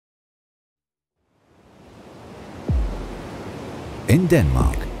In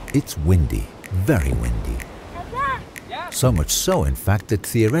Denmark, it's windy, very windy. So much so, in fact, that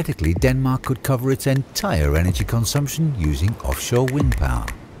theoretically Denmark could cover its entire energy consumption using offshore wind power.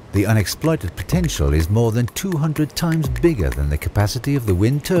 The unexploited potential is more than 200 times bigger than the capacity of the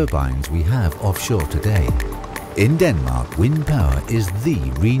wind turbines we have offshore today. In Denmark, wind power is the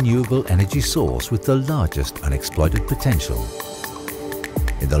renewable energy source with the largest unexploited potential.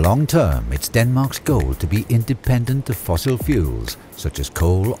 In the long term, it's Denmark's goal to be independent of fossil fuels such as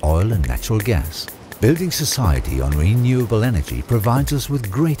coal, oil and natural gas. Building society on renewable energy provides us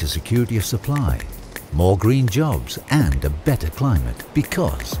with greater security of supply, more green jobs and a better climate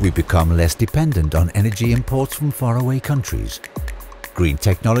because we become less dependent on energy imports from faraway countries. Green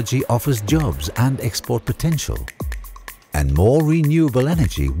technology offers jobs and export potential. And more renewable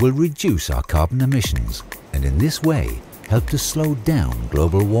energy will reduce our carbon emissions and in this way help to slow down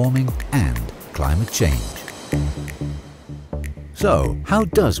global warming and climate change. So, how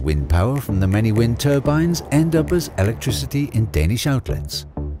does wind power from the many wind turbines end up as electricity in Danish outlets?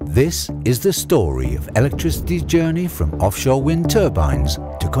 This is the story of electricity's journey from offshore wind turbines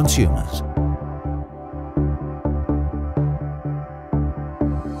to consumers.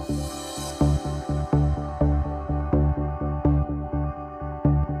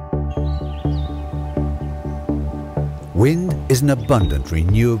 Wind is an abundant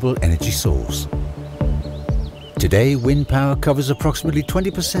renewable energy source. Today, wind power covers approximately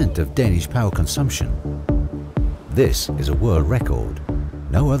 20% of Danish power consumption. This is a world record.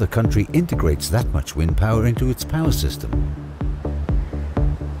 No other country integrates that much wind power into its power system.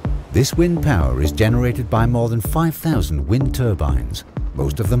 This wind power is generated by more than 5,000 wind turbines,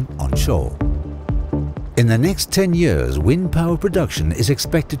 most of them onshore. In the next 10 years, wind power production is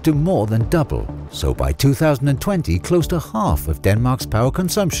expected to more than double, so by 2020, close to half of Denmark's power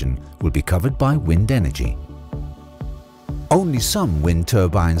consumption will be covered by wind energy. Only some wind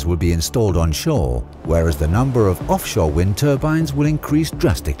turbines will be installed onshore, whereas the number of offshore wind turbines will increase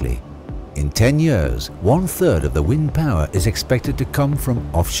drastically. In 10 years, 1/3 of the wind power is expected to come from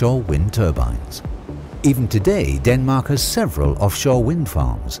offshore wind turbines. Even today, Denmark has several offshore wind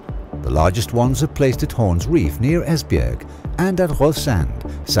farms. The largest ones are placed at Horns Reef near Esbjerg and at Rødsand,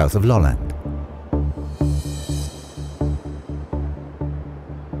 south of Lolland.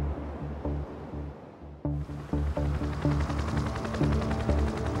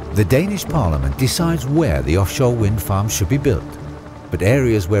 The Danish Parliament decides where the offshore wind farms should be built, but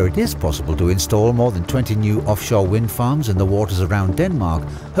areas where it is possible to install more than 20 new offshore wind farms in the waters around Denmark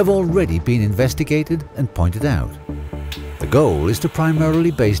have already been investigated and pointed out. The goal is to primarily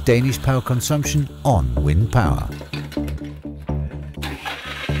base Danish power consumption on wind power.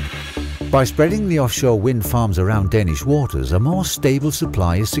 By spreading the offshore wind farms around Danish waters, a more stable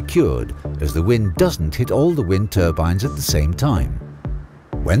supply is secured, as the wind doesn't hit all the wind turbines at the same time.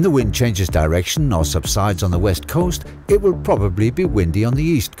 When the wind changes direction or subsides on the west coast, it will probably be windy on the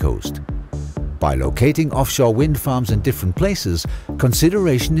east coast. By locating offshore wind farms in different places,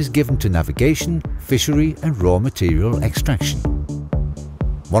 consideration is given to navigation, fishery and raw material extraction.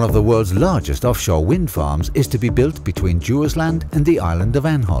 One of the world's largest offshore wind farms is to be built between Djursland and the island of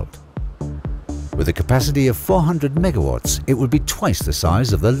Anholt. With a capacity of 400 megawatts, it will be twice the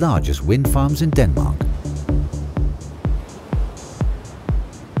size of the largest wind farms in Denmark.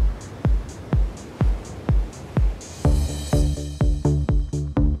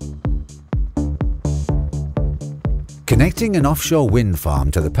 Connecting an offshore wind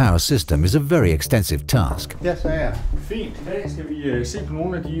farm to the power system is a very extensive task. Ja, så er fint. I dag skal vi se på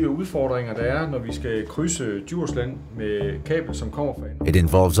nogle af de udfordringer, der er, når vi skal krydse Djursland med kabel, som kommer fra. It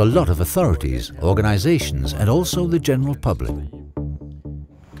involves a lot of authorities, organizations and also the general public.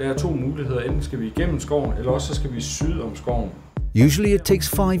 Der er 2 muligheder. Enten skal vi igennem skoven, eller også så skal vi syd om skoven. Usually it takes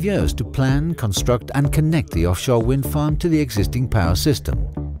 5 years to plan, construct and connect the offshore wind farm to the existing power system.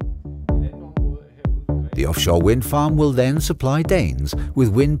 The offshore wind farm will then supply Danes with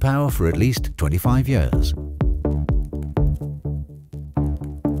wind power for at least 25 years.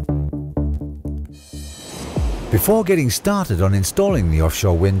 Before getting started on installing the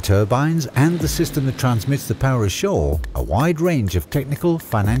offshore wind turbines and the system that transmits the power ashore, a wide range of technical,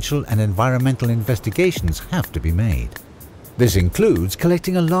 financial and environmental investigations have to be made. This includes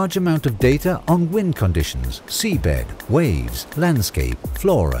collecting a large amount of data on wind conditions, seabed, waves, landscape,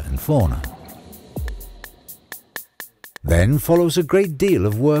 flora and fauna. Then follows a great deal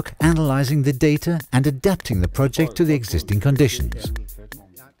of work analyzing the data and adapting the project to the existing conditions.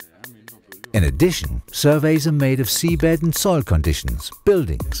 In addition, surveys are made of seabed and soil conditions,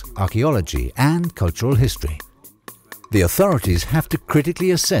 buildings, archaeology and cultural history. The authorities have to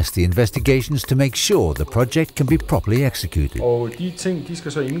critically assess the investigations to make sure the project can be properly executed. Og de ting, de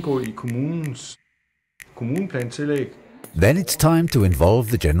skal så indgå i kommuneplantillæg. Then it's time to involve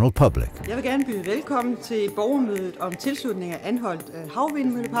the general public. Jeg vil gerne byde velkommen til borgermødet om tilslutning af Anholt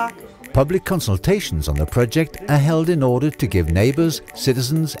havvindmøllepark. Public consultations on the project are held in order to give neighbors,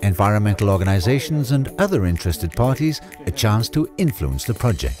 citizens, environmental organizations and other interested parties a chance to influence the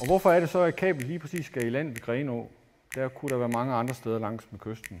project. Og hvorfor er det så, at kabel lige præcis skal i land ved Grenå? Der kunne der være mange andre steder langs med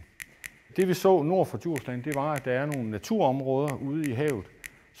kysten. Det vi så nord for Djursland, det var, at der er nogle naturområder ude i havet,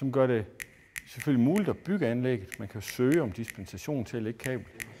 som gør det selvfølgelig muligt at bygge anlægget. Man kan søge om dispensation til at lægge kabel.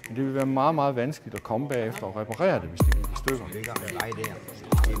 Men det vil være meget, meget vanskeligt at komme bagefter og reparere det, hvis det gik i stykker.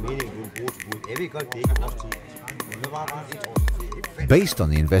 Based on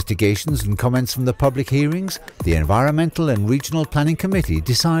the investigations and comments from the public hearings, the Environmental and Regional Planning Committee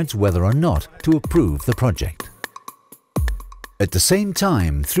decides whether or not to approve the project. At the same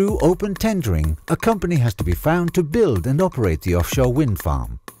time, through open tendering, a company has to be found to build and operate the offshore wind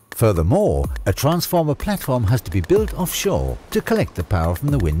farm. Furthermore, a transformer platform has to be built offshore to collect the power from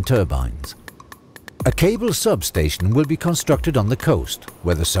the wind turbines. A cable substation will be constructed on the coast,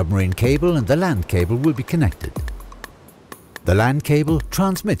 where the submarine cable and the land cable will be connected. The land cable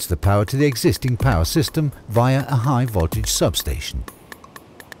transmits the power to the existing power system via a high voltage substation.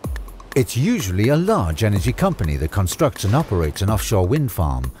 It's usually a large energy company that constructs and operates an offshore wind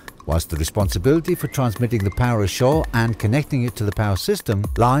farm, whilst the responsibility for transmitting the power ashore and connecting it to the power system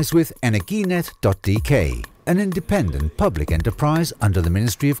lies with Energinet.dk, an independent public enterprise under the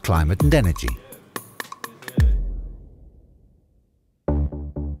Ministry of Climate and Energy.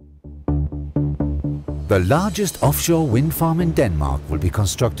 The largest offshore wind farm in Denmark will be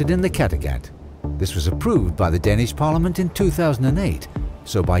constructed in the Kattegat. This was approved by the Danish Parliament in 2008.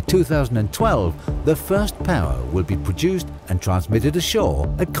 So by 2012, the first power will be produced and transmitted ashore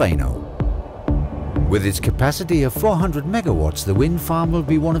at Grenå. With its capacity of 400 megawatts, the wind farm will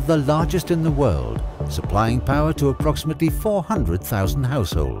be one of the largest in the world, supplying power to approximately 400,000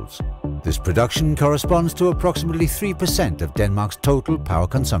 households. This production corresponds to approximately 3% of Denmark's total power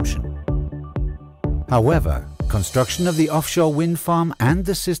consumption. However, construction of the offshore wind farm and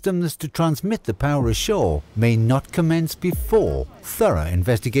the system that's to transmit the power ashore may not commence before thorough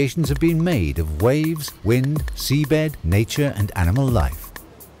investigations have been made of waves, wind, seabed, nature and animal life.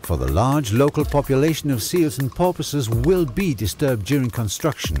 For the large local population of seals and porpoises will be disturbed during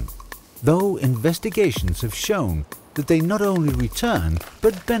construction, though investigations have shown that they not only return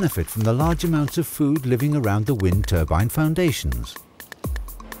but benefit from the large amounts of food living around the wind turbine foundations.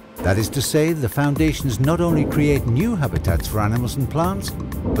 That is to say, the foundations not only create new habitats for animals and plants,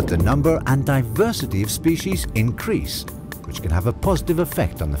 but the number and diversity of species increase, which can have a positive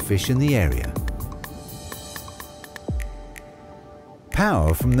effect on the fish in the area.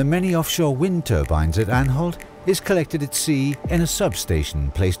 Power from the many offshore wind turbines at Anholt is collected at sea in a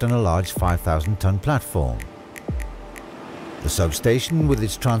substation placed on a large 5,000-ton platform. The substation with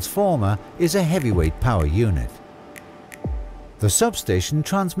its transformer is a heavyweight power unit. The substation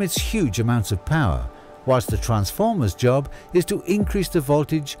transmits huge amounts of power, whilst the transformer's job is to increase the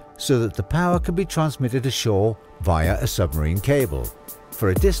voltage so that the power can be transmitted ashore via a submarine cable for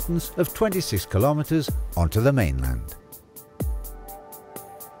a distance of 26 kilometers onto the mainland.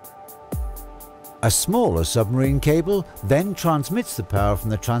 A smaller submarine cable then transmits the power from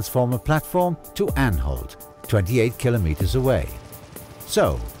the transformer platform to Anholt, 28 kilometers away.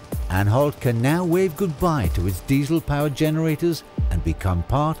 So, Anholt can now wave goodbye to its diesel-powered generators and become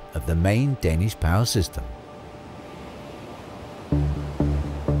part of the main Danish power system.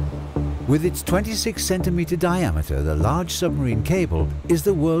 With its 26 centimeter diameter, the large submarine cable is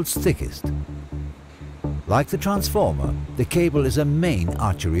the world's thickest. Like the transformer, the cable is a main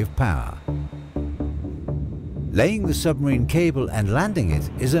artery of power. Laying the submarine cable and landing it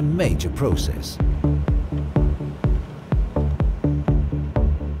is a major process.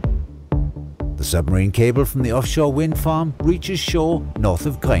 The submarine cable from the offshore wind farm reaches shore north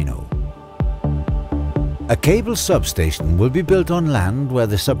of Grenå. A cable substation will be built on land where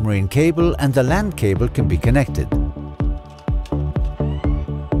the submarine cable and the land cable can be connected.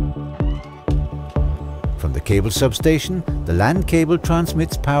 From the cable substation, the land cable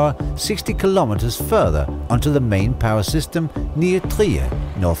transmits power 60 kilometers further onto the main power system near Trier,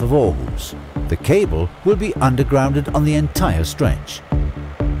 north of Aarhus. The cable will be undergrounded on the entire stretch.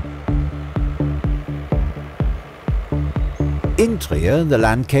 In Trier, the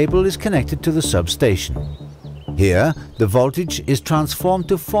land cable is connected to the substation. Here, the voltage is transformed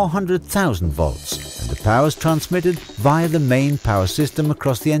to 400,000 volts and the power is transmitted via the main power system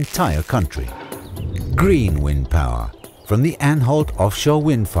across the entire country. Green wind power, from the Anholt offshore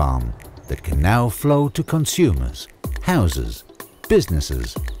wind farm that can now flow to consumers, houses,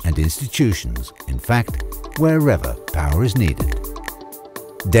 businesses and institutions, in fact, wherever power is needed.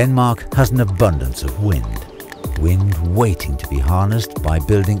 Denmark has an abundance of wind waiting to be harnessed by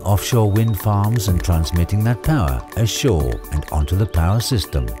building offshore wind farms and transmitting that power ashore and onto the power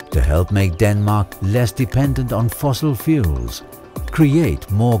system to help make Denmark less dependent on fossil fuels, create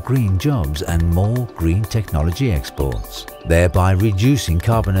more green jobs and more green technology exports, thereby reducing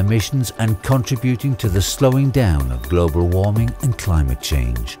carbon emissions and contributing to the slowing down of global warming and climate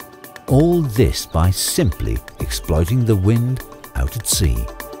change. All this by simply exploiting the wind out at sea.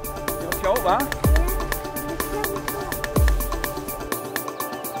 Det var sjovt, hva'?